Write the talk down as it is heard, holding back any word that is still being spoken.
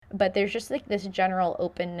But there's just like this general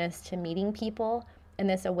openness to meeting people and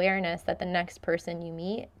this awareness that the next person you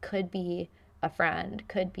meet could be a friend,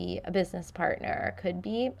 could be a business partner, could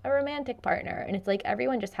be a romantic partner. And it's like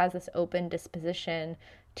everyone just has this open disposition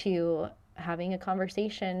to having a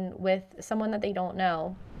conversation with someone that they don't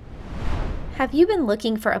know. Have you been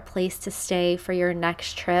looking for a place to stay for your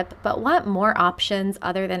next trip but want more options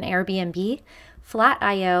other than Airbnb?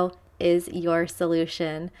 Flat.io is your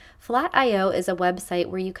solution. Flat.io is a website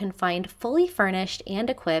where you can find fully furnished and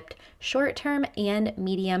equipped short-term and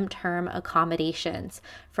medium-term accommodations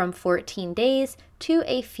from 14 days to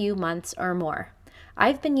a few months or more.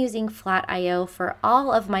 I've been using Flat.io for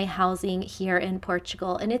all of my housing here in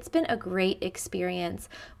Portugal, and it's been a great experience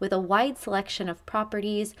with a wide selection of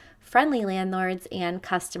properties, friendly landlords and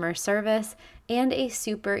customer service, and a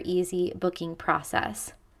super easy booking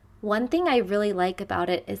process. One thing I really like about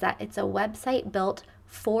it is that it's a website built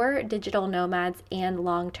for digital nomads and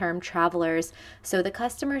long-term travelers. So the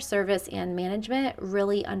customer service and management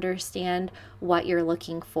really understand what you're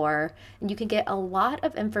looking for. And you can get a lot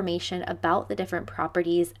of information about the different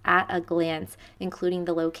properties at a glance, including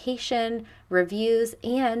the location, reviews,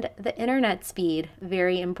 and the internet speed.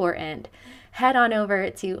 Very important. Head on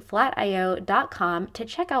over to flatio.com to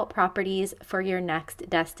check out properties for your next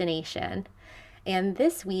destination. And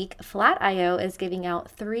this week, Flat.io is giving out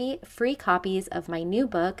 3 free copies of my new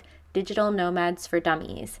book, Digital Nomads for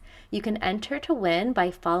Dummies. You can enter to win by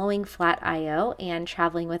following Flat.io and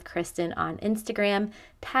Traveling with Kristen on Instagram,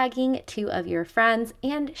 tagging 2 of your friends,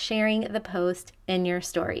 and sharing the post in your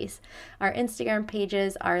stories. Our Instagram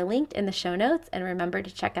pages are linked in the show notes, and remember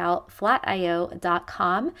to check out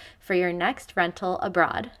flatio.com for your next rental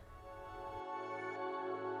abroad.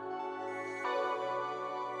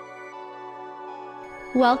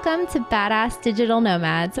 Welcome to Badass Digital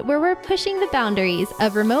Nomads, where we're pushing the boundaries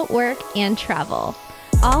of remote work and travel,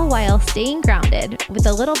 all while staying grounded with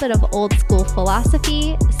a little bit of old school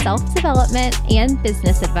philosophy, self-development, and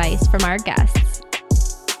business advice from our guests.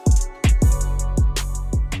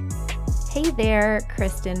 Hey there,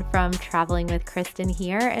 Kristen from Traveling with Kristen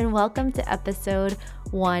here, and welcome to episode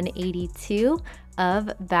 182 of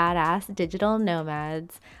Badass Digital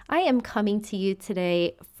Nomads. I am coming to you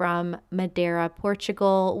today from Madeira,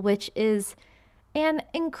 Portugal, which is an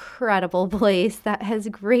incredible place that has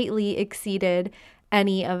greatly exceeded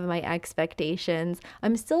any of my expectations.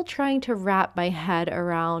 I'm still trying to wrap my head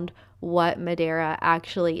around what Madeira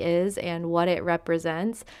actually is and what it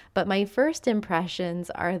represents, but my first impressions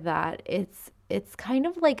are that it's kind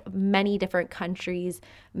of like many different countries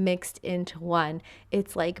mixed into one.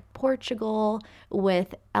 It's like Portugal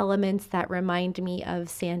with elements that remind me of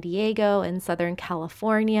San Diego and Southern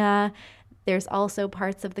California. There's also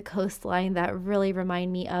parts of the coastline that really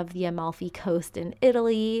remind me of the Amalfi Coast in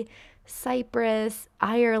Italy, Cyprus,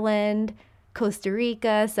 Ireland, Costa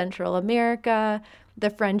Rica, Central America, the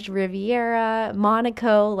French Riviera,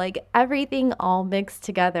 Monaco, like everything all mixed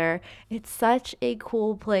together. It's such a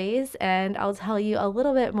cool place, and I'll tell you a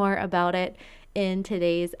little bit more about it in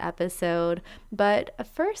today's episode. But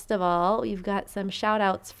first of all, we've got some shout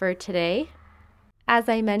outs for today. As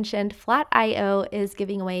I mentioned, Flat.io is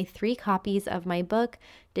giving away 3 copies of my book,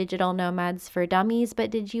 Digital Nomads for Dummies. But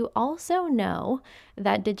did you also know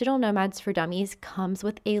that Digital Nomads for Dummies comes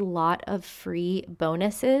with a lot of free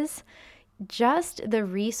bonuses? Just the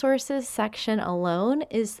resources section alone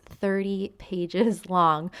is 30 pages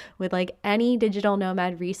long with like any digital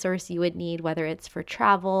nomad resource you would need, whether it's for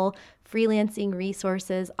travel, freelancing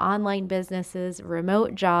resources, online businesses,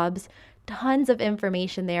 remote jobs. Tons of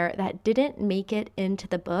information there that didn't make it into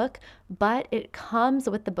the book, but it comes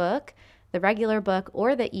with the book, the regular book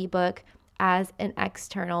or the ebook, as an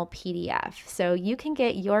external PDF. So you can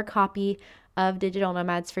get your copy of Digital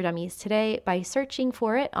Nomads for Dummies today by searching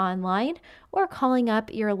for it online or calling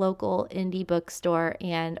up your local indie bookstore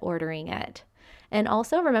and ordering it. And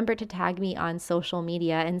also remember to tag me on social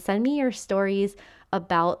media and send me your stories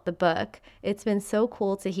about the book. It's been so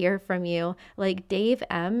cool to hear from you. Like Dave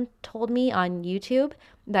M told me on YouTube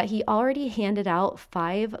that he already handed out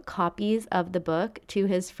 5 copies of the book to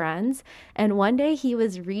his friends. And one day he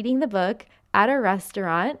was reading the book at a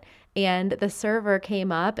restaurant and the server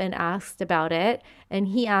came up and asked about it. And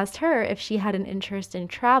he asked her if she had an interest in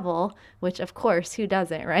travel, which of course, who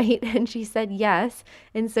doesn't, right? And she said yes.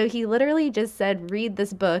 And so he literally just said, read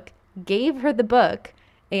this book, gave her the book,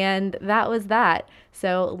 and that was that.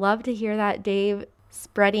 So love to hear that, Dave,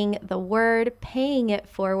 spreading the word, paying it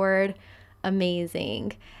forward.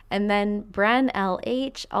 Amazing. And then Bren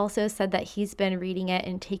LH also said that he's been reading it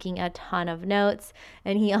and taking a ton of notes.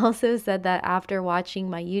 And he also said that after watching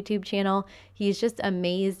my YouTube channel, he's just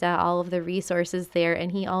amazed at all of the resources there.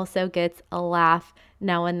 And he also gets a laugh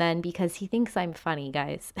now and then because he thinks I'm funny,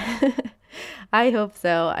 guys. I hope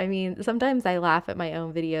so. I mean, sometimes I laugh at my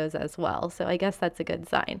own videos as well. So I guess that's a good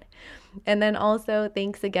sign. And then also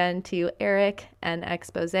thanks again to Eric and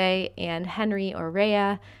Expose and Henry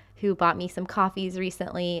Orea, who bought me some coffees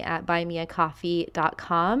recently at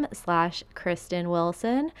buymeacoffee.com/Kristen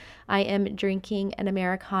Wilson. I am drinking an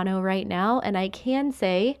Americano right now, and I can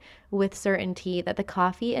say with certainty that the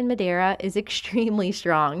coffee in Madeira is extremely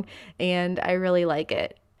strong, and I really like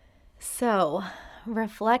it. So,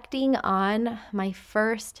 reflecting on my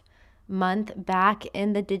first month back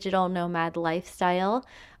in the digital nomad lifestyle,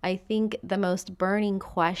 I think the most burning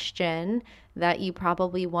question that you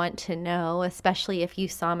probably want to know, especially if you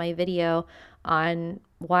saw my video on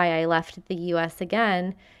why I left the US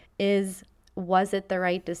again, is was it the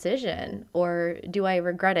right decision or do I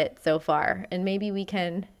regret it so far? And maybe we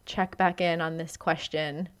can check back in on this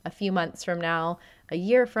question a few months from now, a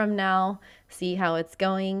year from now, see how it's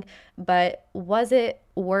going. But was it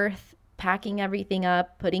worth packing everything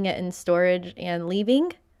up, putting it in storage, and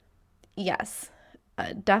leaving? Yes,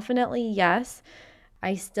 definitely yes.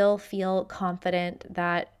 I still feel confident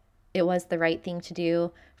that it was the right thing to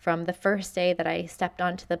do from the first day that I stepped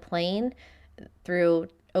onto the plane through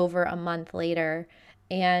over a month later.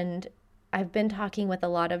 And I've been talking with a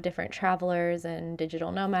lot of different travelers and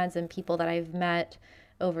digital nomads and people that I've met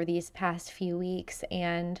over these past few weeks.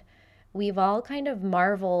 And we've all kind of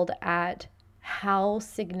marveled at how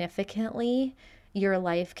significantly your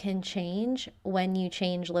life can change when you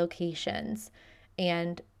change locations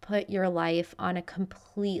and put your life on a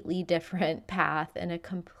completely different path and a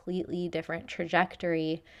completely different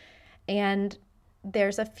trajectory. And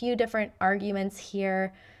there's a few different arguments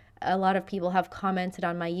here. A lot of people have commented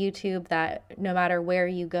on my YouTube that no matter where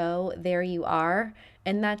you go, there you are.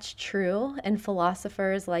 And that's true. And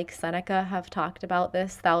philosophers like Seneca have talked about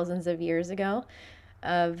this thousands of years ago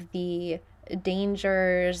of the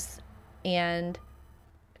dangers and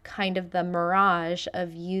kind of the mirage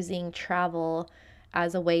of using travel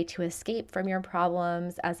as a way to escape from your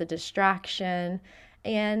problems, as a distraction.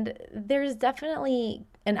 And there's definitely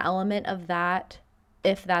an element of that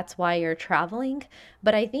if that's why you're traveling.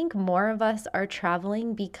 But I think more of us are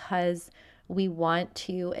traveling because we want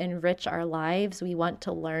to enrich our lives, we want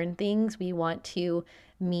to learn things, we want to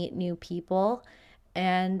meet new people,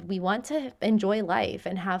 and we want to enjoy life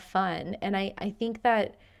and have fun. And I think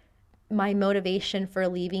that my motivation for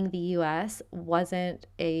leaving the US wasn't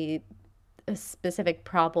a specific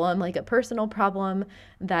problem, like a personal problem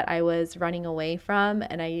that I was running away from.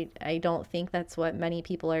 And I don't think that's what many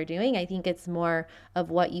people are doing. I think it's more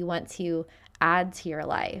of what you want to add to your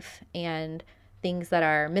life and things that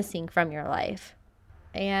are missing from your life.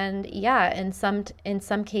 And yeah, in some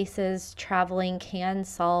cases, traveling can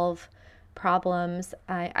solve problems.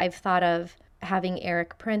 I've thought of having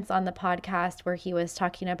Eric Prince on the podcast where he was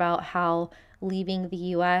talking about how leaving the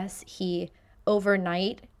US, he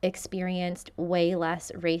overnight experienced way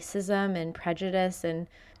less racism and prejudice and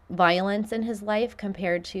violence in his life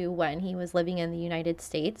compared to when he was living in the United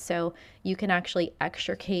States. So you can actually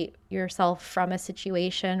extricate yourself from a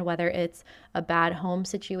situation, whether it's a bad home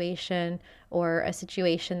situation or a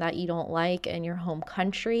situation that you don't like in your home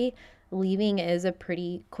country. Leaving is a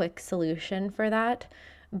pretty quick solution for that.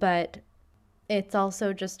 But it's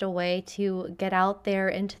also just a way to get out there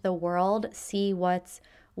into the world, see what's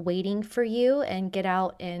waiting for you, and get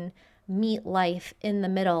out and meet life in the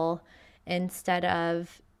middle instead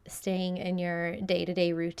of staying in your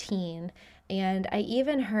day-to-day routine. And I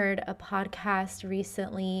even heard a podcast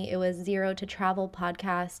recently. It was Zero to Travel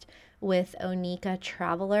podcast with Onika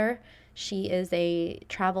Traveler. She is a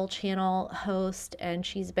travel channel host and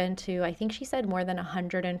she's been to, I think she said more than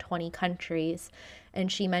 120 countries.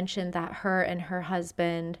 And she mentioned that her and her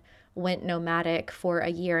husband went nomadic for a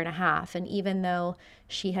year and a half. And even though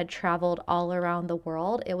she had traveled all around the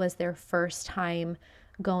world, it was their first time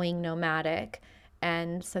going nomadic.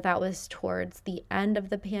 And so that was towards the end of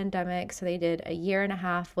the pandemic. So they did a year and a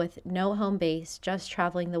half with no home base, just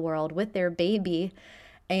traveling the world with their baby,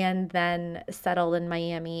 and then settled in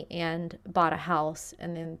Miami and bought a house.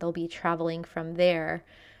 And then they'll be traveling from there.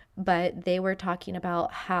 But they were talking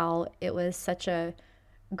about how it was such a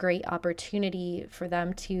great opportunity for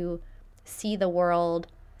them to see the world,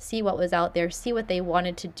 see what was out there, see what they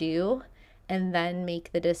wanted to do, and then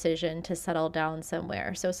make the decision to settle down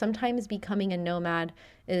somewhere. So sometimes becoming a nomad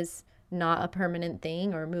is not a permanent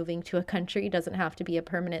thing, or moving to a country doesn't have to be a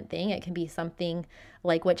permanent thing. It can be something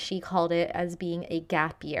like what she called it as being a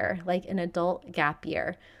gap year, like an adult gap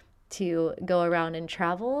year, to go around and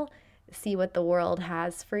travel, see what the world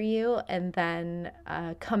has for you, and then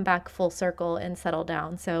come back full circle and settle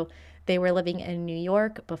down. So they were living in New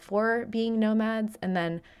York before being nomads, and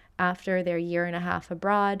then after their year and a half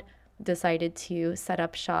abroad, decided to set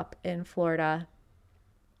up shop in Florida.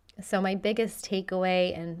 So, my biggest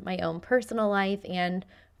takeaway in my own personal life and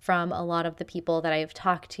from a lot of the people that I've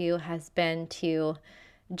talked to has been to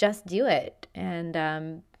just do it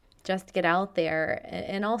and just get out there,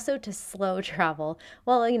 and also to slow travel.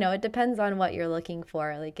 Well, it depends on what you're looking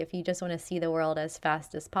for. Like, if you just want to see the world as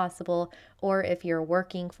fast as possible, or if you're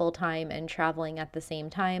working full time and traveling at the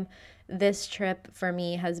same time, this trip for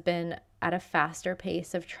me has been at a faster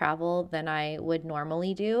pace of travel than I would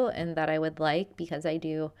normally do, and that I would like, because I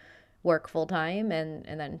do work full time and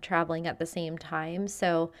then traveling at the same time.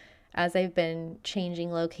 So as I've been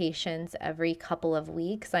changing locations every couple of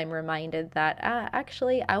weeks, I'm reminded that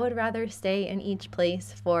actually I would rather stay in each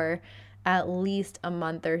place for at least a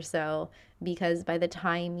month or so, because by the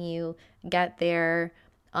time you get there,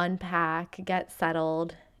 unpack, get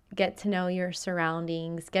settled, get to know your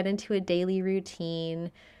surroundings, get into a daily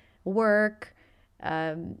routine, work,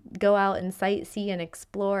 go out and sightsee and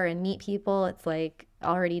explore and meet people, it's like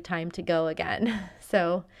already time to go again.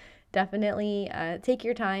 So definitely take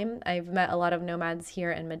your time. I've met a lot of nomads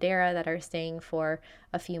here in Madeira that are staying for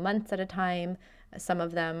a few months at a time. Some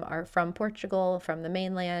of them are from Portugal, from the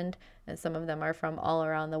mainland, and some of them are from all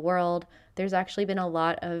around the world. There's actually been a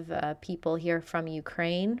lot of people here from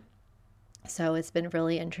Ukraine. So it's been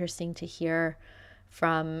really interesting to hear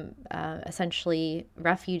from essentially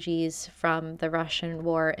refugees from the Russian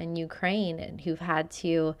war in Ukraine, and who've had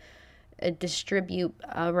to distribute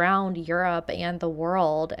around Europe and the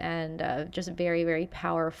world, and just very, very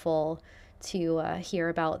powerful to hear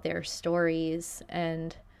about their stories.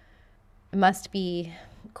 And it must be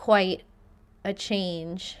quite a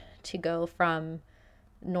change to go from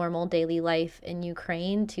normal daily life in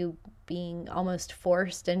Ukraine to being almost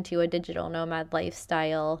forced into a digital nomad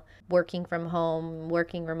lifestyle, working from home,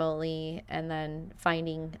 working remotely, and then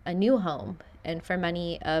finding a new home. And for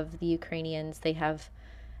many of the Ukrainians, they have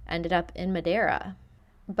ended up in Madeira.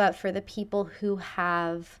 But for the people who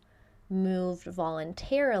have moved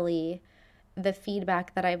voluntarily, the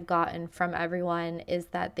feedback that I've gotten from everyone is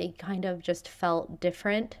that they kind of just felt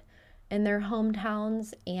different in their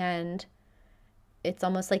hometowns, and it's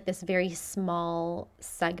almost like this very small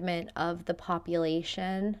segment of the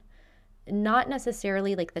population, not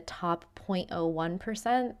necessarily like the top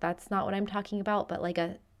 0.01%, that's not what I'm talking about, but like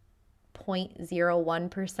a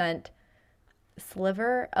 0.01%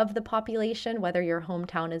 sliver of the population, whether your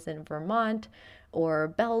hometown is in Vermont or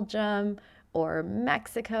Belgium or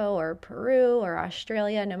Mexico or Peru or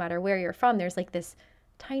Australia, no matter where you're from, there's like this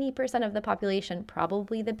tiny percent of the population,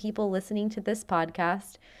 probably the people listening to this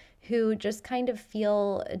podcast, who just kind of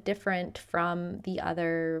feel different from the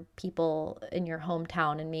other people in your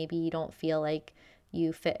hometown, and maybe you don't feel like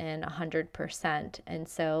you fit in 100%. And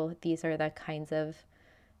so these are the kinds of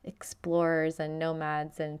explorers and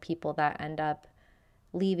nomads and people that end up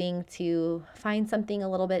leaving to find something a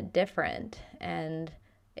little bit different. And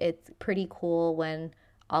it's pretty cool when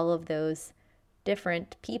all of those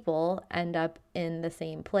different people end up in the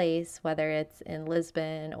same place, whether it's in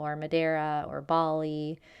Lisbon or Madeira or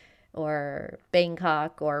Bali or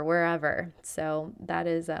Bangkok or wherever. So that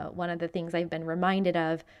is one of the things I've been reminded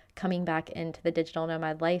of coming back into the digital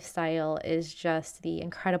nomad lifestyle, is just the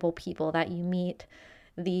incredible people that you meet,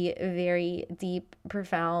 the very deep,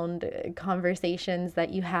 profound conversations that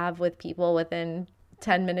you have with people within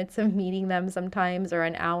 10 minutes of meeting them sometimes, or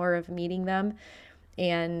an hour of meeting them,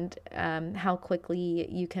 and how quickly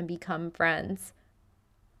you can become friends.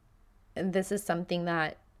 And this is something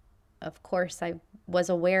that, of course, I was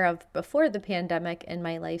aware of before the pandemic in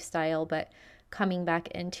my lifestyle, but coming back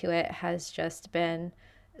into it has just been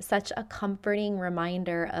such a comforting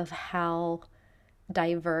reminder of how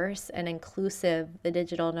diverse and inclusive the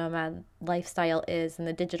digital nomad lifestyle is, and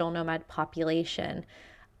the digital nomad population.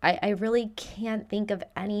 I really can't think of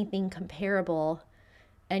anything comparable,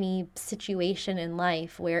 any situation in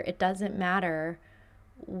life where it doesn't matter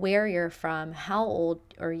where you're from, how old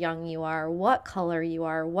or young you are, what color you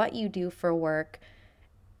are, what you do for work.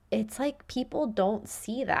 It's like people don't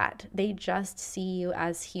see that. They just see you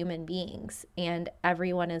as human beings, and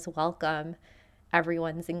everyone is welcome,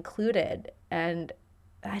 everyone's included. And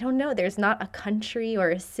I don't know, there's not a country or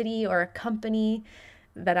a city or a company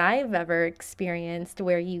that I've ever experienced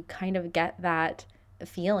where you kind of get that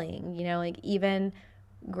feeling, like even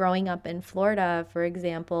growing up in Florida, for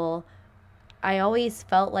example, I always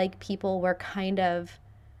felt like people were kind of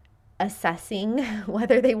assessing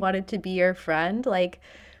whether they wanted to be your friend. Like,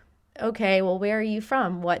 okay, well, where are you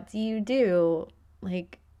from? What do you do?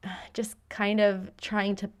 Like, just kind of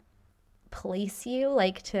trying to place you,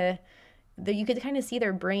 like you could kind of see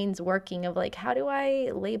their brains working of like, how do I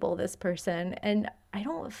label this person? And I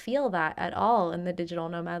don't feel that at all in the digital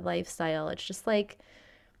nomad lifestyle. It's just like,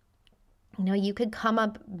 you could come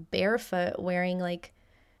up barefoot wearing like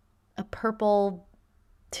a purple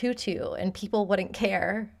tutu and people wouldn't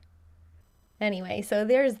care. Anyway, so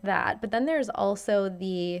there's that. But then there's also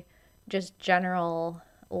the just general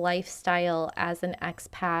lifestyle as an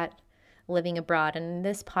expat living abroad. And in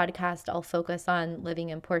this podcast, I'll focus on living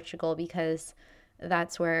in Portugal because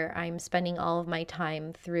that's where I'm spending all of my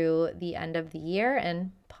time through the end of the year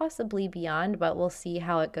and possibly beyond, but we'll see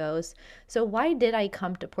how it goes. So, why did I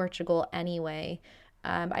come to Portugal anyway?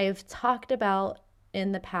 I've talked about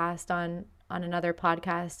in the past on another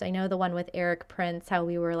podcast. I know the one with Eric Prince, how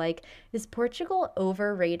we were like, is Portugal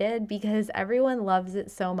overrated? Because everyone loves it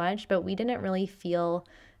so much, but we didn't really feel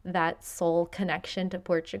that soul connection to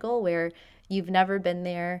Portugal where you've never been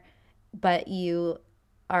there, but you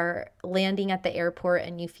are landing at the airport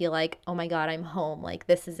and you feel like, oh my God, I'm home. Like,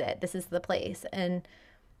 this is it. This is the place. And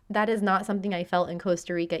that is not something I felt in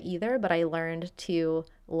Costa Rica either, but I learned to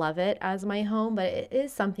love it as my home. But it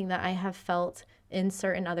is something that I have felt in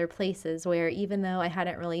certain other places where even though I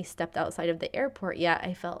hadn't really stepped outside of the airport yet,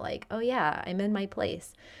 I felt like, oh yeah, I'm in my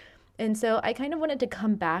place. And so I kind of wanted to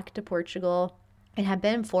come back to Portugal. It had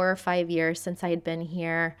been 4 or 5 years since I had been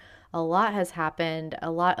here. A lot has happened,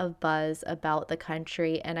 a lot of buzz about the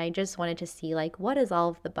country, and I just wanted to see like what is all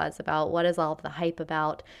of the buzz about, what is all of the hype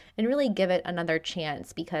about, and really give it another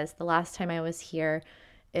chance because the last time I was here,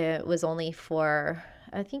 it was only for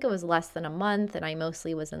I think it was less than a month, and I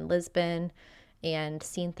mostly was in Lisbon and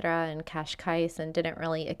Sintra and Cascais and didn't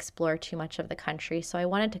really explore too much of the country. So I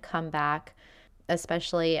wanted to come back,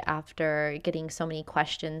 especially after getting so many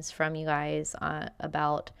questions from you guys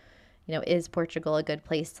about, is Portugal a good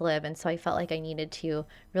place to live? And so I felt like I needed to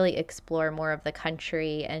really explore more of the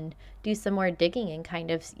country and do some more digging and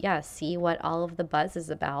kind of, yeah, see what all of the buzz is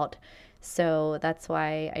about. So that's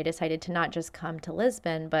why I decided to not just come to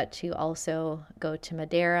Lisbon, but to also go to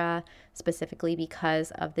Madeira, specifically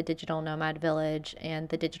because of the Digital Nomad Village and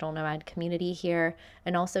the Digital Nomad community here,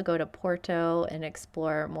 and also go to Porto and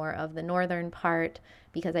explore more of the northern part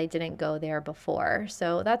because I didn't go there before.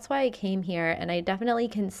 So that's why I came here, and I definitely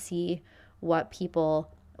can see what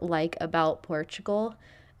people like about Portugal.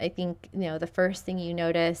 I think, the first thing you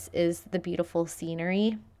notice is the beautiful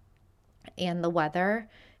scenery and the weather.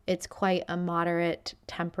 It's quite a moderate,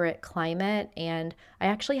 temperate climate, and I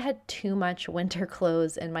actually had too much winter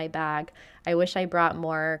clothes in my bag. I wish I brought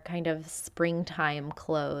more kind of springtime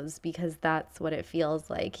clothes because that's what it feels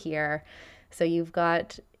like here. So you've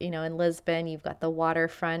got, in Lisbon, you've got the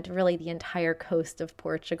waterfront, really the entire coast of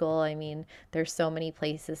Portugal. I mean, there's so many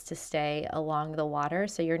places to stay along the water,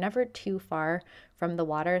 so you're never too far from the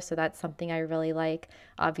water. So that's something I really like.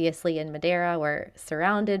 Obviously, in Madeira, we're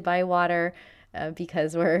surrounded by water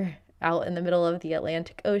because we're out in the middle of the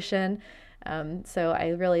Atlantic Ocean. So I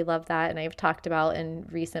really love that. And I've talked about in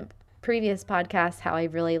recent previous podcasts how I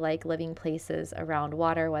really like living places around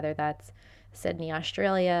water, whether that's Sydney,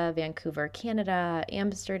 Australia, Vancouver, Canada,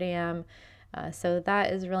 Amsterdam. So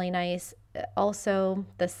that is really nice. Also,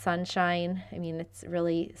 the sunshine. I mean, it's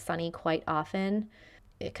really sunny quite often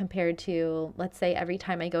compared to, let's say, every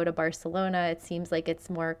time I go to Barcelona, it seems like it's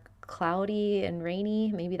more cloudy and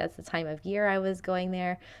rainy. Maybe that's the time of year I was going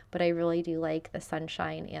there, but I really do like the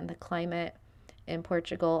sunshine and the climate in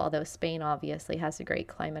Portugal, although Spain obviously has a great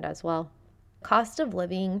climate as well. Cost of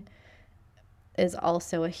living is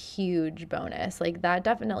also a huge bonus. Like that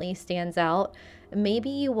definitely stands out. Maybe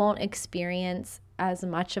you won't experience as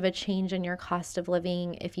much of a change in your cost of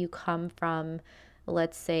living if you come from,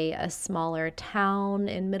 let's say, a smaller town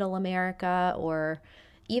in middle America, or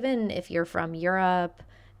even if you're from Europe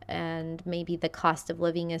and maybe the cost of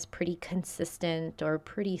living is pretty consistent or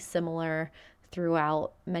pretty similar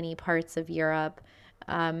throughout many parts of Europe.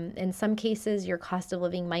 In some cases, your cost of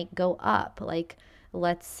living might go up. Like,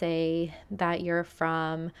 let's say that you're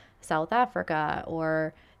from South Africa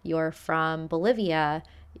or you're from Bolivia,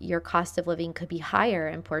 your cost of living could be higher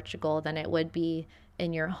in Portugal than it would be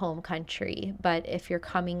in your home country. But if you're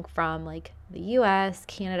coming from like the US,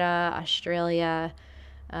 Canada, Australia,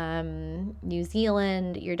 New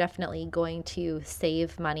Zealand, you're definitely going to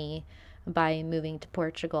save money by moving to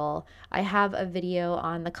Portugal. I have a video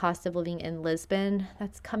on the cost of living in Lisbon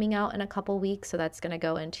that's coming out in a couple weeks, so that's going to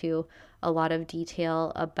go into a lot of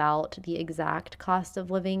detail about the exact cost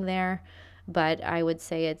of living there. But I would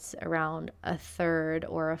say it's around a third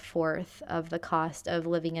or a fourth of the cost of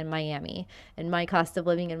living in Miami. And my cost of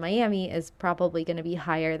living in Miami is probably going to be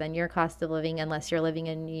higher than your cost of living unless you're living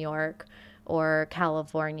in New York or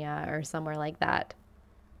California or somewhere like that.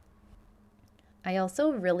 I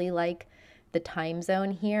also really like the time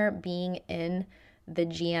zone here being in the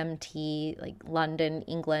GMT, like London,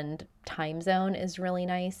 England time zone is really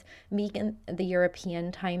nice. Being in the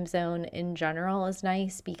European time zone in general is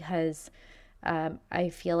nice because I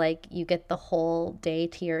feel like you get the whole day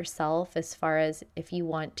to yourself as far as if you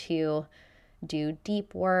want to do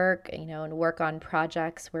deep work, and work on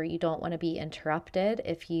projects where you don't want to be interrupted.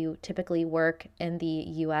 If you typically work in the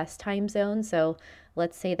US time zone, so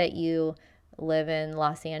let's say that you live in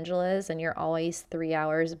Los Angeles and you're always 3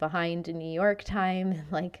 hours behind in New York time,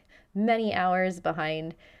 like many hours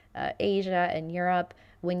behind Asia and Europe.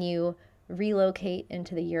 When you relocate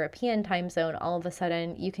into the European time zone, all of a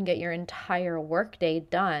sudden you can get your entire workday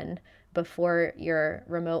done before your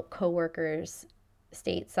remote coworkers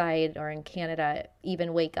stateside or in Canada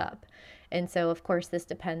even wake up. And so, of course, this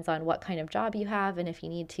depends on what kind of job you have and if you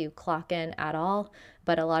need to clock in at all.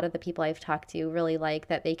 But a lot of the people I've talked to really like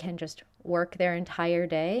that they can just work their entire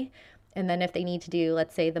day. And then if they need to do,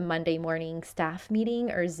 let's say, the Monday morning staff meeting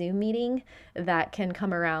or Zoom meeting, that can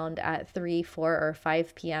come around at 3, 4, or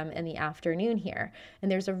 5 p.m. in the afternoon here. And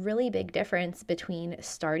there's a really big difference between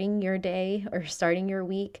starting your day or starting your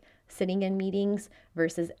week sitting in meetings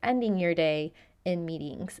versus ending your day in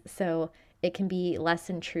meetings. So it can be less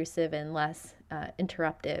intrusive and less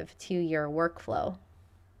interruptive to your workflow.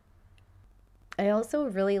 I also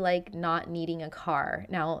really like not needing a car.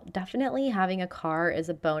 Now, definitely having a car is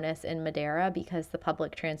a bonus in Madeira because the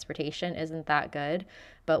public transportation isn't that good.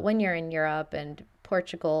 But when you're in Europe and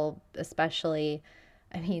Portugal, especially,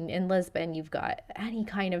 I mean, in Lisbon, you've got any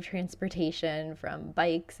kind of transportation from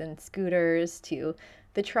bikes and scooters to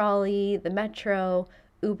the trolley, the metro.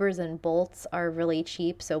 Ubers and Bolts are really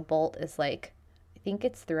cheap. So, Bolt is like, I think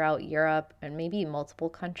it's throughout Europe and maybe multiple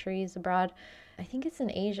countries abroad. I think it's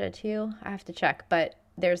in Asia too. I have to check, but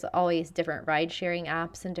there's always different ride sharing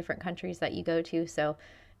apps in different countries that you go to. So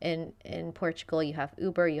in Portugal you have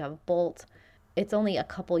Uber, you have Bolt. It's only a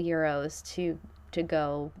couple euros to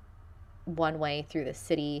go one way through the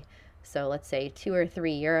city. So let's say €2 or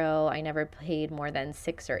 €3. I never paid more than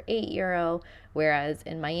 €6 or €8. Whereas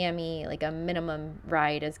in Miami, like a minimum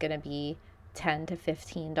ride is going to be $10 to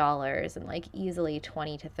 $15 and like easily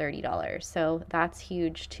 $20 to $30. So that's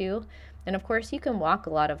huge too. And of course, you can walk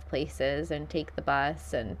a lot of places and take the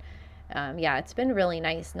bus. And yeah, it's been really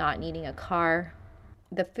nice not needing a car.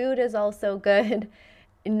 The food is also good,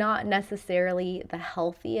 not necessarily the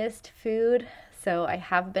healthiest food. So I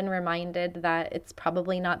have been reminded that it's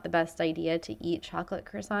probably not the best idea to eat chocolate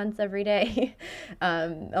croissants every day.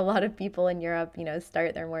 A lot of people in Europe,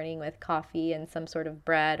 start their morning with coffee and some sort of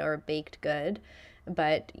bread or baked good.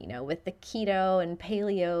 But, with the keto and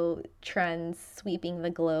paleo trends sweeping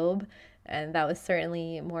the globe, and that was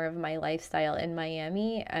certainly more of my lifestyle in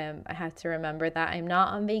Miami. I have to remember that I'm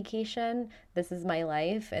not on vacation. This is my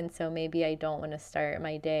life, and so maybe I don't want to start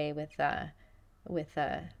my day with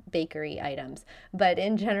bakery items. But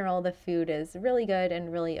in general, the food is really good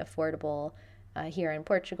and really affordable here in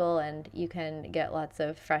Portugal, and you can get lots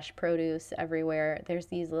of fresh produce everywhere. There's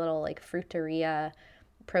these little like fruteria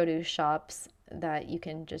produce shops that you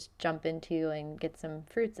can just jump into and get some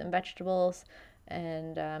fruits and vegetables.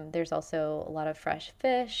 And there's also a lot of fresh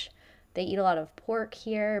fish. They eat a lot of pork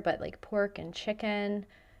here, but like pork and chicken,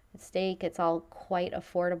 steak, it's all quite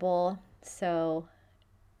affordable. So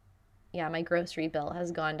yeah, my grocery bill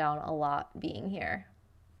has gone down a lot being here.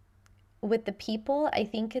 With the people, I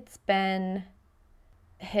think it's been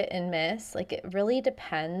hit and miss. Like it really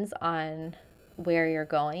depends on where you're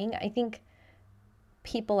going. I think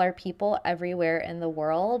people are people everywhere in the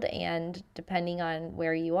world, and depending on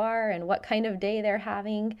where you are and what kind of day they're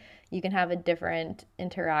having, you can have a different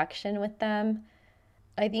interaction with them.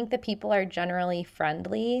 I think the people are generally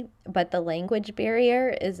friendly, but the language barrier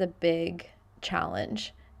is a big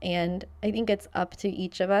challenge. And I think it's up to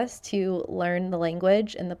each of us to learn the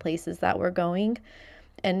language in the places that we're going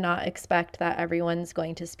and not expect that everyone's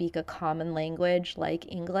going to speak a common language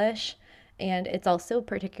like English. And it's also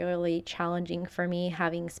particularly challenging for me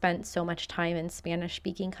having spent so much time in Spanish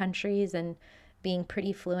speaking countries and being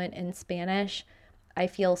pretty fluent in Spanish. I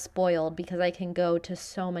feel spoiled because I can go to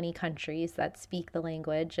so many countries that speak the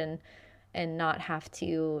language, and and not have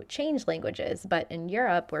to change languages. But in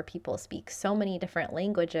Europe, where people speak so many different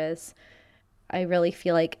languages, I really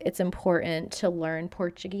feel like it's important to learn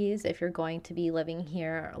Portuguese if you're going to be living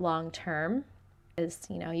here long term. Is,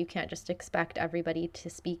 you can't just expect everybody to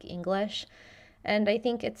speak English. And I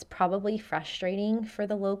think it's probably frustrating for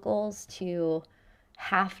the locals to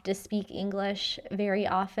have to speak English very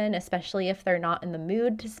often, especially if they're not in the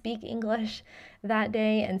mood to speak English that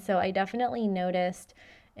day. And so I definitely noticed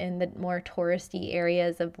in the more touristy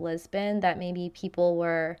areas of Lisbon that maybe people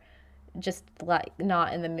were just like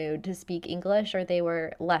not in the mood to speak English, or they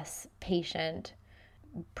were less patient,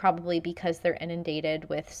 probably because they're inundated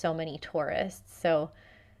with so many tourists. So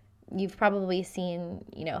you've probably seen,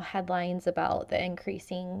 headlines about the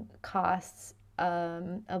increasing costs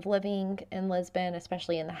of living in Lisbon,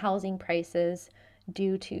 especially in the housing prices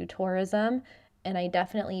due to tourism. And I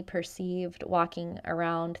definitely perceived walking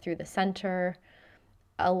around through the center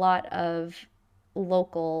a lot of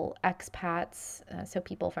local expats, so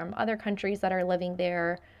people from other countries that are living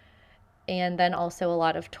there, and then also a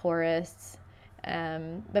lot of tourists.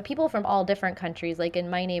 But people from all different countries. Like in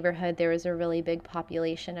my neighborhood, there was a really big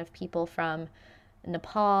population of people from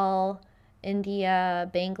Nepal, India,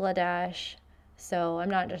 Bangladesh. So I'm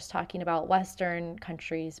not just talking about Western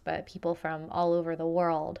countries, but people from all over the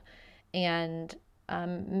world. And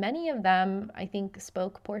many of them, I think,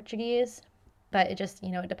 spoke Portuguese, but it just,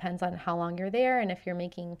 it depends on how long you're there and if you're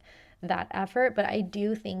making that effort. But I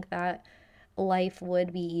do think that life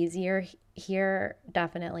would be easier here,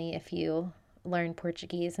 definitely, if you learn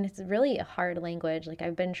Portuguese. And it's really a hard language. Like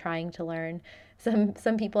I've been trying to learn.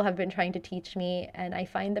 Some people have been trying to teach me, and I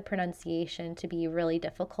find the pronunciation to be really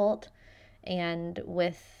difficult. And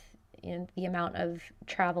with the amount of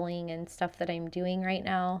traveling and stuff that I'm doing right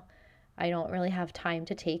now, I don't really have time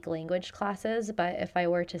to take language classes. But if I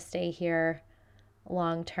were to stay here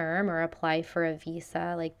long term or apply for a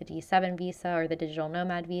visa like the D7 visa or the digital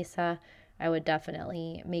nomad visa, I would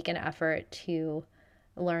definitely make an effort to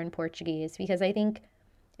learn Portuguese, because I think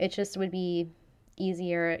it just would be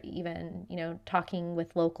easier, even, talking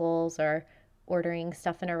with locals or ordering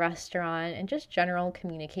stuff in a restaurant and just general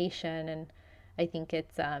communication. And I think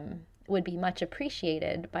it's would be much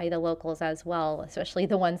appreciated by the locals as well, especially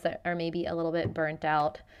the ones that are maybe a little bit burnt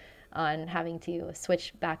out on having to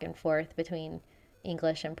switch back and forth between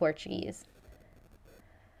English and Portuguese.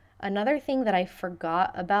 Another thing that I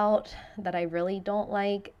forgot about that I really don't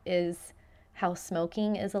like is how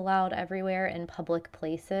smoking is allowed everywhere in public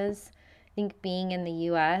places. I think being in the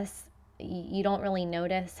US, you don't really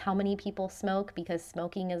notice how many people smoke because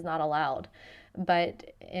smoking is not allowed.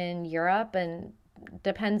 But in Europe, and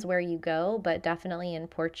depends where you go, but definitely in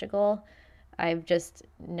Portugal, I've just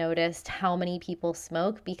noticed how many people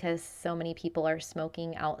smoke because so many people are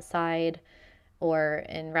smoking outside or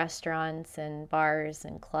in restaurants and bars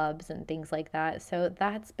and clubs and things like that. So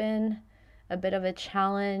that's been a bit of a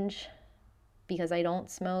challenge because I don't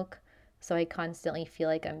smoke. So I constantly feel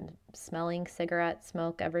like I'm smelling cigarette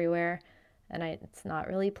smoke everywhere, and it's not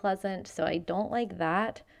really pleasant. So I don't like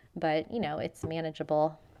that, but it's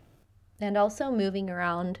manageable. And also moving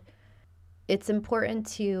around, it's important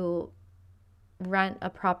to rent a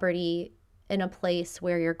property in a place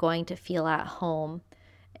where you're going to feel at home.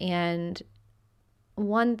 And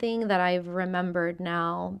one thing that I've remembered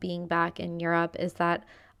now being back in Europe is that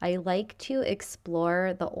I like to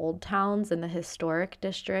explore the old towns and the historic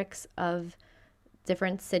districts of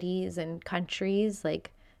different cities and countries.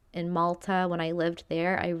 Like in Malta, when I lived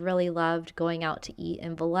there, I really loved going out to eat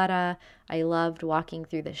in Valletta. I loved walking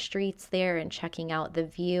through the streets there and checking out the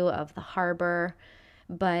view of the harbor.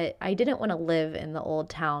 But I didn't want to live in the old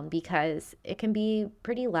town because it can be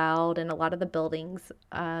pretty loud, and a lot of the buildings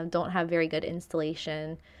don't have very good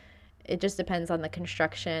insulation. It just depends on the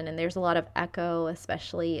construction, and there's a lot of echo,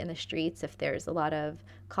 especially in the streets if there's a lot of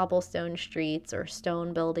cobblestone streets or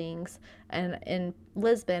stone buildings. And in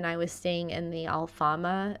Lisbon, I was staying in the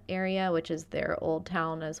Alfama area, which is their old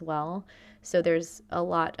town as well. So there's a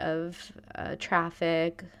lot of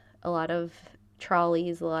traffic, a lot of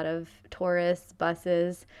trolleys, a lot of tourists,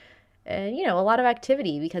 buses, and a lot of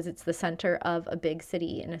activity because it's the center of a big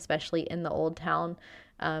city, and especially in the old town.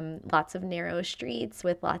 Lots of narrow streets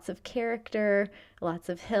with lots of character, lots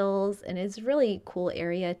of hills, and it's a really cool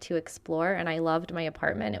area to explore. And I loved my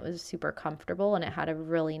apartment. It was super comfortable and it had a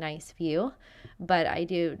really nice view. But I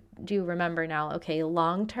do remember now, okay,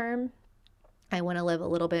 long term, I want to live a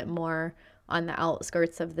little bit more on the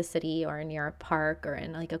outskirts of the city or near a park or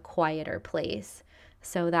in like a quieter place.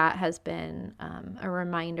 So that has been a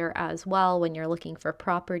reminder as well when you're looking for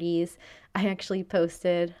properties. I actually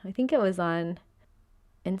posted, I think it was on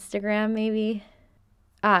Instagram maybe.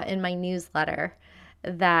 in my newsletter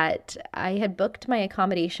that I had booked my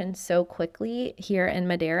accommodation so quickly here in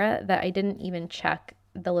Madeira that I didn't even check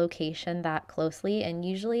the location that closely. And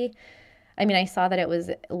usually, I mean, I saw that it was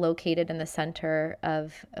located in the center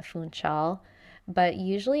of Funchal, but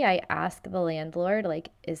usually I ask the landlord, like,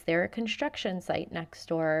 is there a construction site next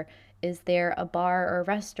door? Is there a bar or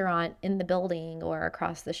restaurant in the building or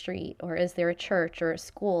across the street? Or is there a church or a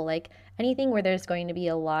school? Like anything where there's going to be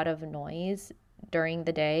a lot of noise during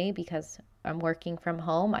the day because I'm working from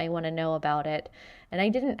home, I want to know about it. And I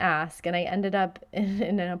didn't ask, and I ended up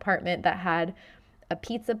in an apartment that had a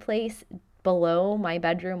pizza place below my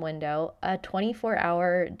bedroom window, a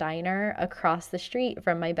 24-hour diner across the street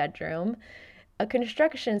from my bedroom, a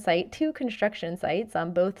construction site, two construction sites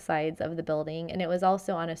on both sides of the building, and it was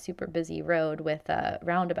also on a super busy road with a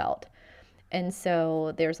roundabout. And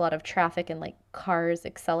so there's a lot of traffic and like cars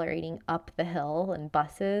accelerating up the hill and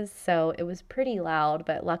buses. So it was pretty loud,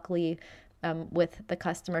 but luckily, with the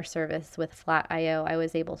customer service with Flat.io, I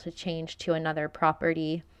was able to change to another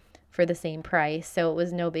property for the same price. So it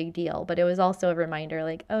was no big deal. But it was also a reminder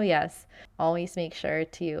like, oh, yes, always make sure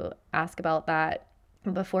to ask about that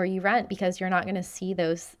before you rent because you're not going to see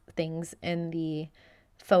those things in the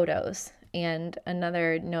photos. And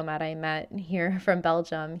another nomad I met here from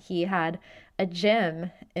Belgium, he had a gym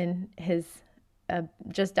in his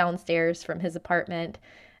just downstairs from his apartment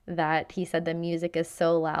that he said the music is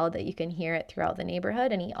so loud that you can hear it throughout the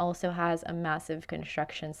neighborhood. And he also has a massive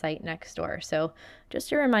construction site next door. So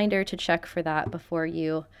just a reminder to check for that before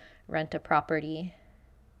you rent a property.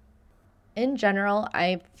 In general,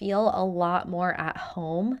 I feel a lot more at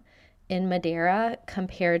home in Madeira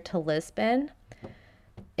compared to Lisbon.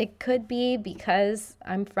 It could be because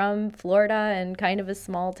I'm from Florida and kind of a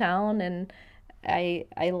small town, and I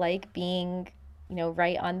like being,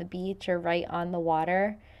 right on the beach or right on the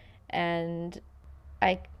water. And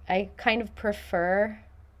I kind of prefer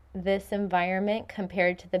this environment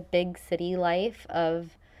compared to the big city life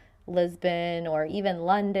of Lisbon or even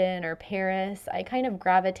London or Paris. I kind of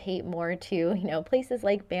gravitate more to, places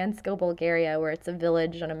like Bansko, Bulgaria, where it's a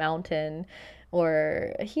village on a mountain,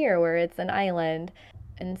 or here where it's an island.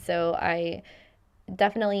 And so I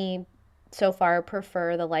definitely so far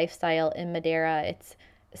prefer the lifestyle in Madeira. It's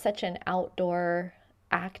such an outdoor,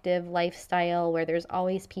 active lifestyle where there's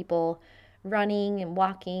always people running and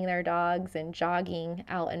walking their dogs and jogging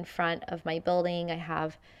out in front of my building. I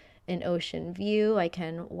have an ocean view. I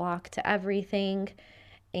can walk to everything.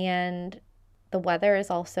 And the weather is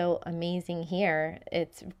also amazing here.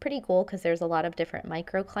 It's pretty cool because there's a lot of different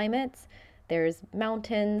microclimates. There's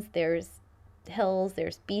mountains, there's hills,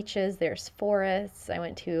 there's beaches, there's forests. I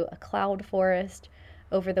went to a cloud forest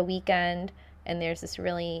over the weekend, and there's this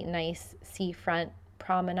really nice seafront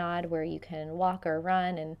promenade where you can walk or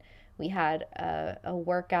run. And we had a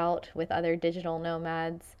workout with other digital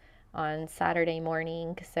nomads on Saturday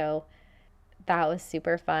morning, so that was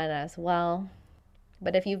super fun as well.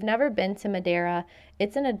 But if you've never been to Madeira,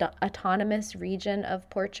 it's an autonomous region of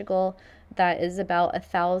Portugal that is about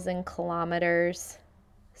 1,000 kilometers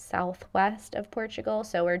southwest of Portugal.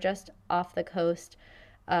 So we're just off the coast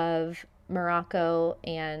of Morocco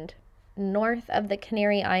and north of the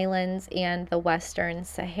Canary Islands and the Western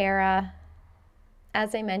Sahara.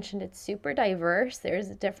 As I mentioned, it's super diverse. There's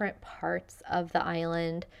different parts of the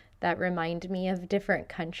island that remind me of different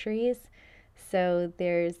countries. So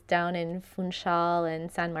there's down in Funchal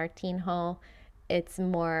and San Martinho, it's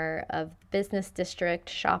more of business district,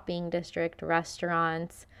 shopping district,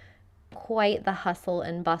 restaurants, quite the hustle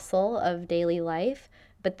and bustle of daily life.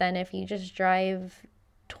 But then if you just drive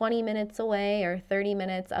 20 minutes away or 30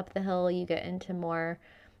 minutes up the hill, you get into more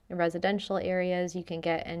residential areas. You can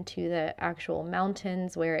get into the actual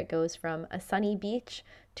mountains where it goes from a sunny beach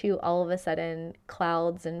to all of a sudden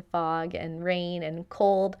clouds and fog and rain and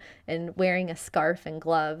cold and wearing a scarf and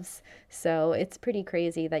gloves. So it's pretty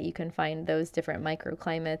crazy that you can find those different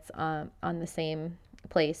microclimates on the same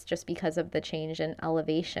place just because of the change in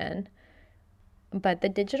elevation. But the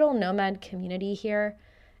digital nomad community here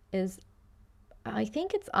is, I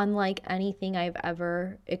think it's unlike anything I've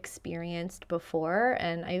ever experienced before.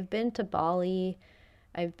 And I've been to Bali,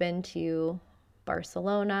 I've been to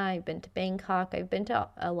Barcelona, I've been to Bangkok, I've been to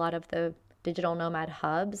a lot of the digital nomad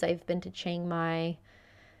hubs. I've been to Chiang Mai,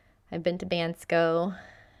 I've been to Bansko,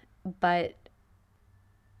 but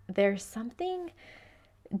there's something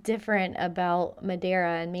different about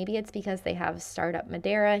Madeira, and maybe it's because they have Startup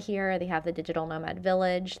Madeira here, they have the Digital Nomad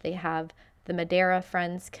Village, they have the Madeira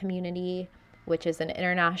Friends community, which is an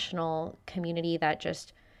international community that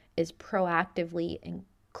just is proactively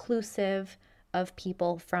inclusive of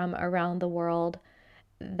people from around the world.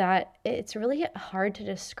 that it's really hard to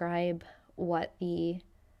describe what the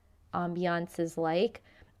ambiance is like.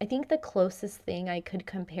 I think the closest thing I could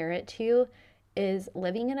compare it to is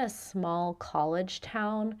living in a small college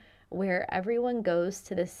town where everyone goes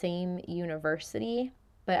to the same university,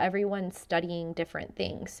 but everyone's studying different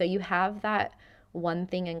things. So you have that one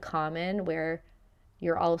thing in common where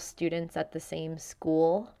you're all students at the same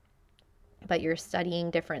school, but you're studying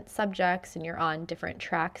different subjects and you're on different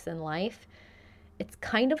tracks in life. It's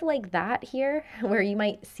kind of like that here, where you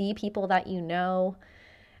might see people that you know,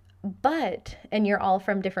 and you're all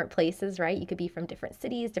from different places, right? You could be from different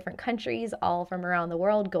cities, different countries, all from around the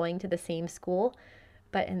world going to the same school.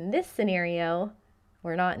 But in this scenario,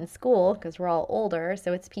 we're not in school because we're all older.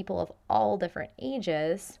 So it's people of all different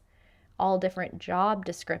ages, all different job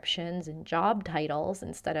descriptions and job titles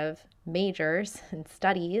instead of majors and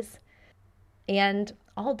studies, and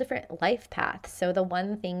all different life paths. So the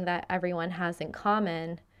one thing that everyone has in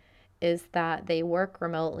common is that they work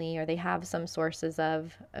remotely or they have some sources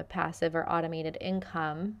of a passive or automated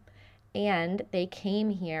income. And they came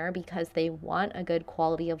here because they want a good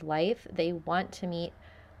quality of life. They want to meet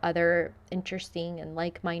other interesting and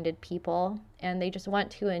like minded people, and they just want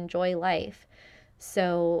to enjoy life.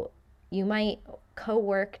 So you might co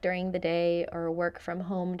work during the day or work from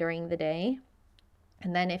home during the day.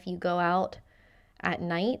 And then if you go out at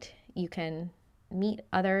night, you can meet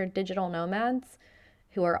other digital nomads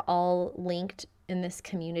who are all linked in this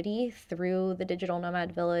community through the Digital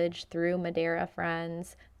Nomad Village, through Madeira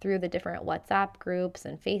Friends, through the different WhatsApp groups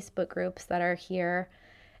and Facebook groups that are here.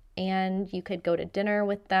 And you could go to dinner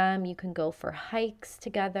with them. You can go for hikes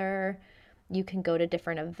together. You can go to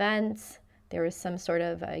different events. There is some sort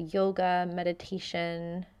of a yoga,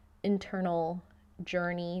 meditation, internal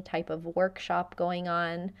journey type of workshop going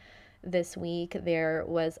on this week. There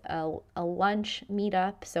was a lunch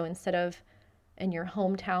meetup. So instead of in your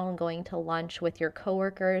hometown going to lunch with your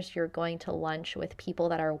coworkers, you're going to lunch with people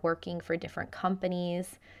that are working for different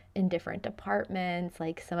companies in different departments.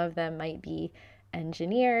 Like some of them might be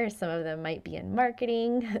engineers, some of them might be in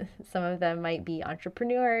marketing, some of them might be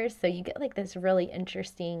entrepreneurs. So you get like this really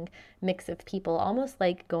interesting mix of people, almost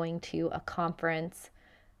like going to a conference,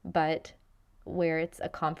 but where it's a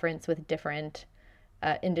conference with different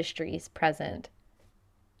industries present.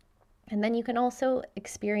 And then you can also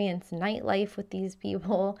experience nightlife with these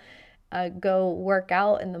people, go work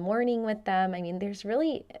out in the morning with them. I mean, there's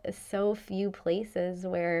really so few places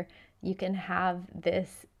where you can have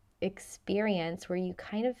this experience where you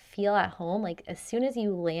kind of feel at home. Like as soon as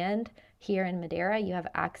you land here in Madeira, you have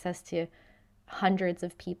access to hundreds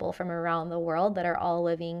of people from around the world that are all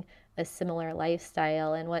living a similar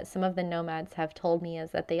lifestyle. And what some of the nomads have told me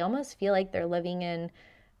is that they almost feel like they're living in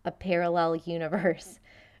a parallel universe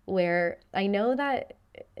where I know that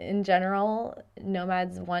in general,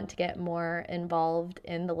 nomads want to get more involved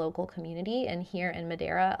in the local community. And here in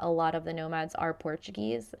Madeira, a lot of the nomads are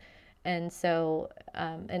Portuguese. And so,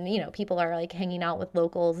 people are like hanging out with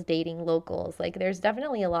locals, dating locals. Like, there's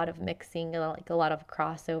definitely a lot of mixing, like a lot of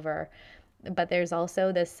crossover. But there's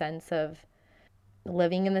also this sense of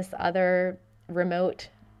living in this other remote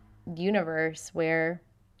universe where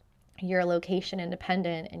you're location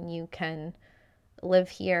independent and you can live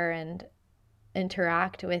here and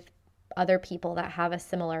interact with other people that have a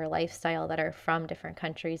similar lifestyle that are from different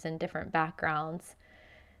countries and different backgrounds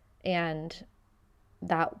and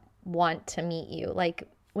that want to meet you. Like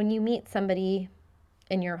when you meet somebody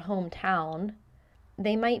in your hometown,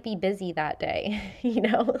 they might be busy that day,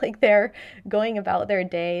 like they're going about their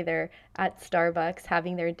day, they're at Starbucks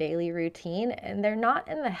having their daily routine, and they're not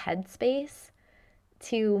in the headspace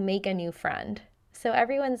to make a new friend. So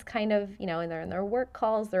everyone's kind of, and they're in their work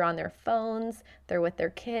calls, they're on their phones, they're with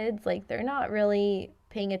their kids, like they're not really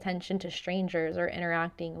paying attention to strangers or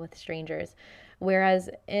interacting with strangers. Whereas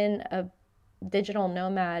in a digital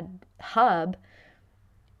nomad hub,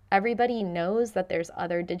 everybody knows that there's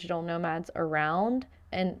other digital nomads around,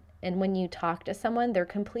 and when you talk to someone, they're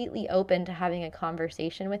completely open to having a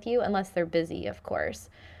conversation with you unless they're busy, of course.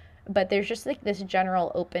 But there's just like this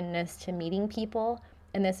general openness to meeting people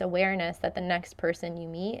and this awareness that the next person you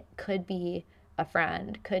meet could be a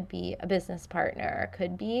friend, could be a business partner,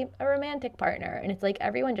 could be a romantic partner. And it's like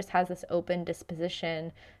everyone just has this open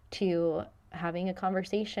disposition to having a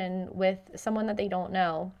conversation with someone that they don't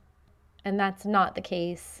know. And that's not the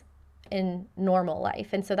case in normal life.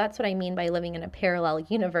 And so that's what I mean by living in a parallel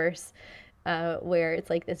universe, where it's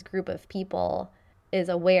like this group of people is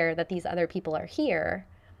aware that these other people are here.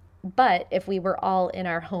 But if we were all in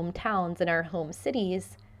our hometowns, in our home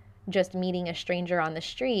cities, just meeting a stranger on the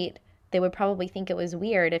street, they would probably think it was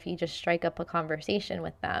weird if you just strike up a conversation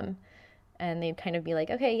with them. and they'd kind of be like,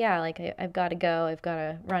 okay, yeah, like I've got to go, I've got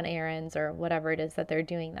to run errands or whatever it is that they're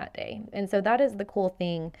doing that day. And so that is the cool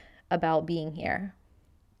thing about being here.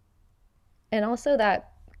 And also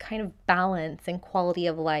that kind of balance and quality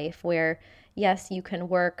of life where, yes, you can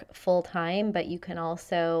work full time, but you can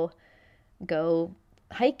also go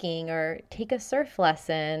hiking or take a surf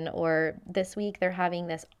lesson. Or this week they're having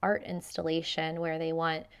this art installation where they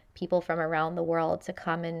want people from around the world to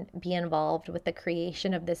come and be involved with the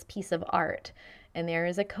creation of this piece of art. And there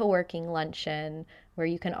is a co-working luncheon where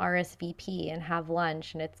you can RSVP and have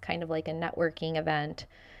lunch, and it's kind of like a networking event.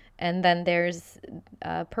 And then there's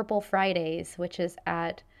Purple Fridays, which is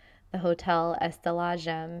at the Hotel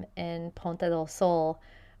Estalagem in Ponta del Sol,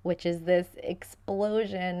 which is this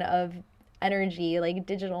explosion of energy, like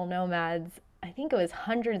digital nomads. I think it was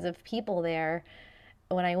hundreds of people there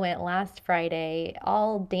when I went last Friday,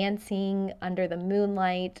 all dancing under the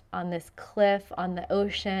moonlight on this cliff on the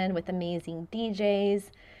ocean with amazing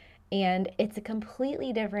DJs. And it's a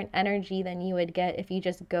completely different energy than you would get if you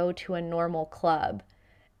just go to a normal club.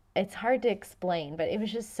 It's hard to explain, but it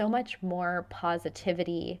was just so much more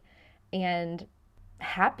positivity and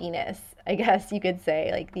happiness, I guess you could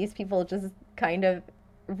say. Like these people just kind of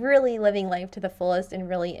really living life to the fullest and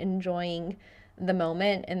really enjoying the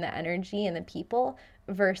moment and the energy and the people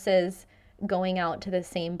versus going out to the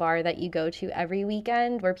same bar that you go to every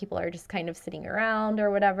weekend where people are just kind of sitting around or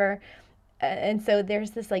whatever. And so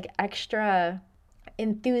there's this like extra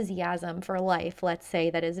enthusiasm for life, let's say,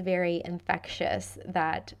 that is very infectious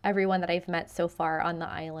that everyone that I've met so far on the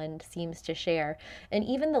island seems to share. And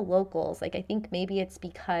even the locals, like I think maybe it's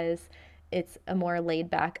because it's a more laid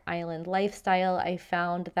back island lifestyle. I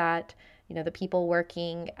found that, you know, the people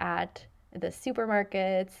working at the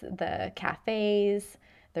supermarkets, the cafes,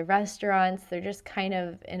 the restaurants, they're just kind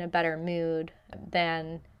of in a better mood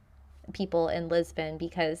than people in Lisbon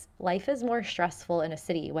because life is more stressful in a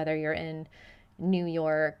city, whether you're in New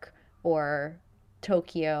York or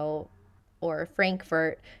Tokyo or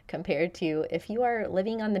Frankfurt compared to if you are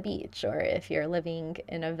living on the beach or if you're living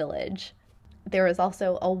in a village. There was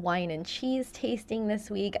also a wine and cheese tasting this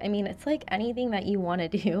week. I mean, it's like anything that you want to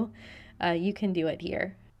do, you can do it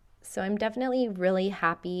here. So I'm definitely really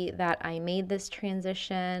happy that I made this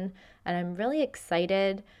transition, and I'm really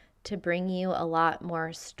excited to bring you a lot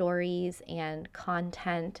more stories and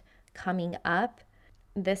content coming up.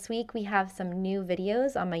 This week we have some new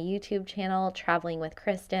videos on my YouTube channel, Traveling with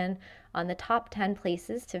Kristen, on the top 10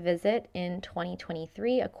 places to visit in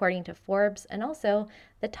 2023 according to Forbes, and also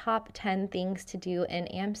the top 10 things to do in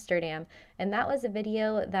Amsterdam. And that was a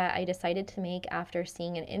video that I decided to make after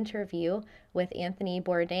seeing an interview with Anthony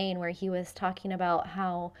Bourdain where he was talking about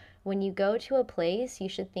how when you go to a place, you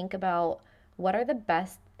should think about what are the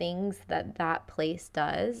best things that that place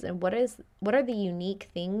does and what are the unique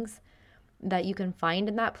things that you can find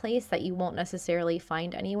in that place that you won't necessarily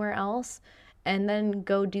find anywhere else, and then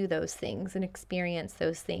go do those things and experience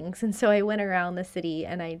those things. And so I went around the city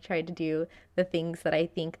and I tried to do the things that I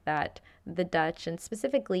think that the Dutch, and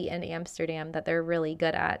specifically in Amsterdam, that they're really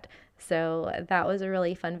good at. So that was a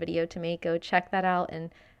really fun video to make. Go check that out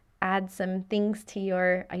and add some things to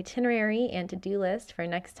your itinerary and to-do list for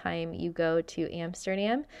next time you go to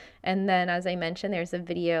Amsterdam. And then, as I mentioned, there's a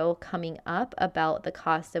video coming up about the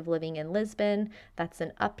cost of living in Lisbon. That's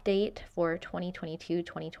an update for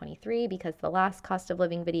 2022-2023 because the last cost of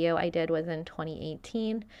living video I did was in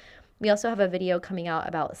 2018. We also have a video coming out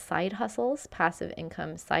about side hustles, passive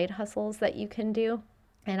income side hustles that you can do.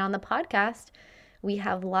 And on the podcast, we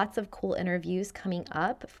have lots of cool interviews coming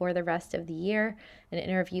up for the rest of the year. An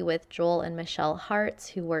interview with Joel and Michelle Hartz,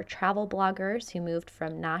 who were travel bloggers who moved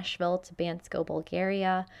from Nashville to Bansko,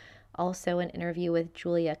 Bulgaria. Also an interview with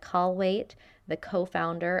Julia Kalwait, the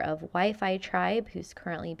co-founder of Wi-Fi Tribe, who's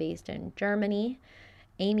currently based in Germany.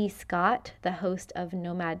 Amy Scott, the host of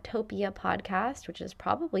Nomadtopia podcast, which is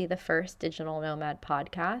probably the first digital nomad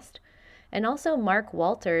podcast. And also Mark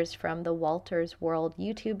Walters from the Walters World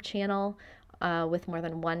YouTube channel, with more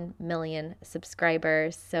than 1 million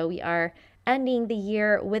subscribers. So we are ending the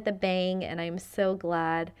year with a bang, and I'm so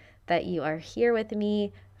glad that you are here with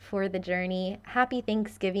me for the journey. Happy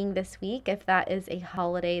Thanksgiving this week, if that is a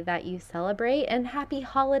holiday that you celebrate, and happy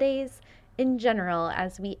holidays in general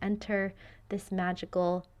as we enter this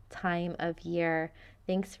magical time of year.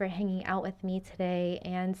 Thanks for hanging out with me today,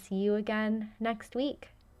 and see you again next week.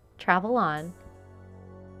 Travel on.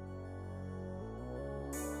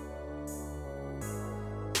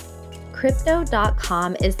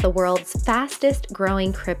 Crypto.com is the world's fastest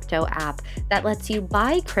growing crypto app that lets you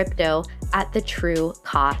buy crypto at the true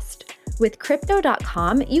cost. With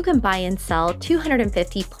Crypto.com, you can buy and sell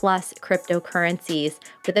 250 plus cryptocurrencies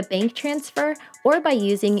with a bank transfer or by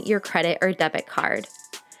using your credit or debit card.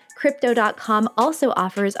 Crypto.com also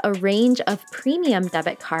offers a range of premium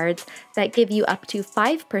debit cards that give you up to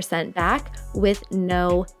 5% back with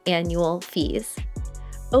no annual fees.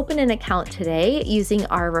 Open an account today using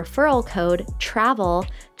our referral code TRAVEL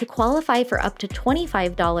to qualify for up to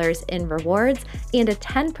 $25 in rewards and a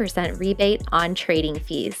 10% rebate on trading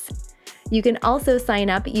fees. You can also sign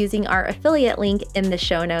up using our affiliate link in the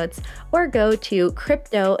show notes or go to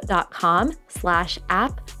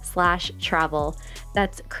crypto.com/app/travel.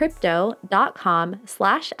 That's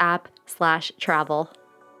crypto.com/app/travel.